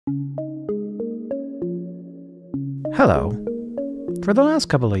Hello. For the last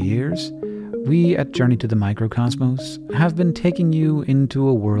couple of years, we at Journey to the Microcosmos have been taking you into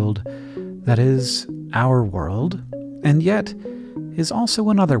a world that is our world, and yet is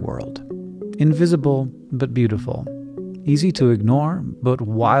also another world. Invisible but beautiful. Easy to ignore but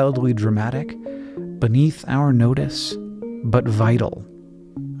wildly dramatic. Beneath our notice but vital.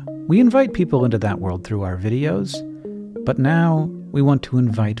 We invite people into that world through our videos, but now we want to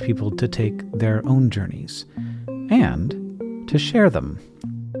invite people to take their own journeys and to share them.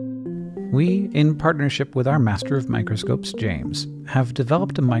 We, in partnership with our Master of Microscopes, James, have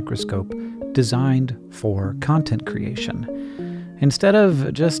developed a microscope designed for content creation. Instead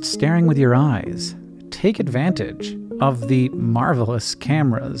of just staring with your eyes, take advantage of the marvelous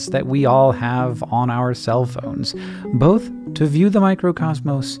cameras that we all have on our cell phones, both to view the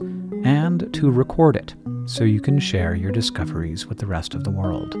microcosmos and to record it, so you can share your discoveries with the rest of the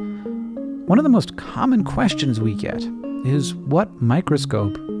world. One of the most common questions we get is, what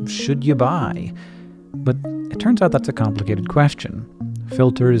microscope should you buy? But it turns out that's a complicated question.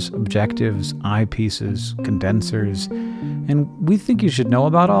 Filters, objectives, eyepieces, condensers, and we think you should know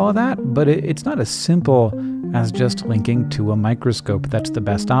about all of that, but it's not as simple as just linking to a microscope that's the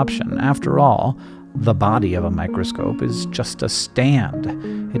best option. After all, the body of a microscope is just a stand.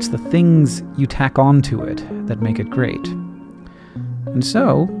 It's the things you tack onto it that make it great. And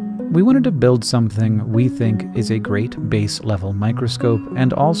so, we wanted to build something we think is a great base-level microscope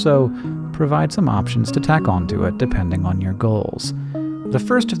and also provide some options to tack onto it depending on your goals. The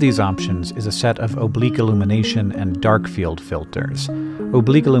first of these options is a set of oblique illumination and dark field filters.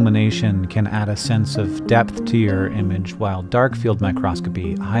 Oblique illumination can add a sense of depth to your image, while dark field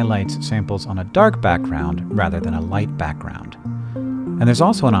microscopy highlights samples on a dark background rather than a light background. And there's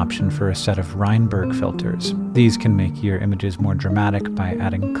also an option for a set of Reinberg filters. These can make your images more dramatic by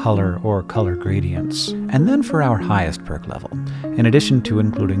adding color or color gradients. And then for our highest perk level, in addition to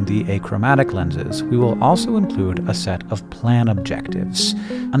including the achromatic lenses, we will also include a set of plan objectives.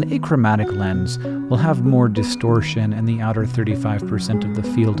 An achromatic lens will have more distortion in the outer 35% of the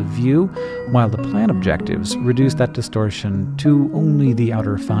field of view, while the plan objectives reduce that distortion to only the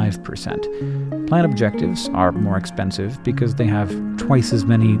outer 5%. Plan objectives are more expensive because they have twice as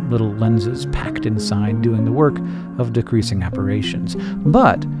many little lenses packed inside doing the work of decreasing aberrations.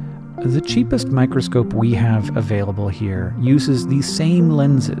 But the cheapest microscope we have available here uses the same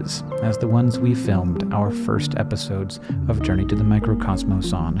lenses as the ones we filmed our first episodes of Journey to the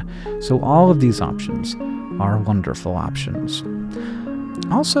Microcosmos on. So all of these options are wonderful options.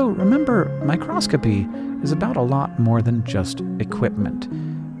 Also, remember, microscopy is about a lot more than just equipment.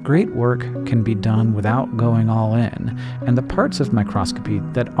 Great work can be done without going all in, and the parts of microscopy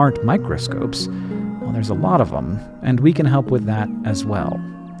that aren't microscopes, well, there's a lot of them, and we can help with that as well.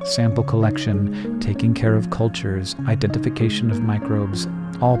 Sample collection, taking care of cultures, identification of microbes,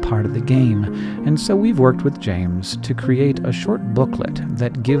 all part of the game. And so we've worked with James to create a short booklet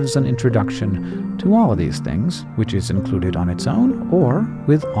that gives an introduction to all of these things, which is included on its own or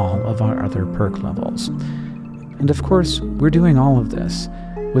with all of our other perk levels. And of course, we're doing all of this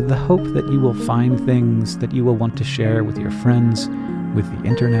with the hope that you will find things that you will want to share with your friends, with the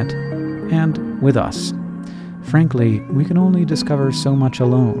internet, and with us. Frankly, we can only discover so much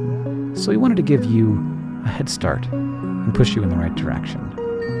alone, so we wanted to give you a head start and push you in the right direction.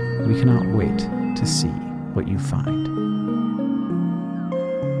 We cannot wait to see what you find.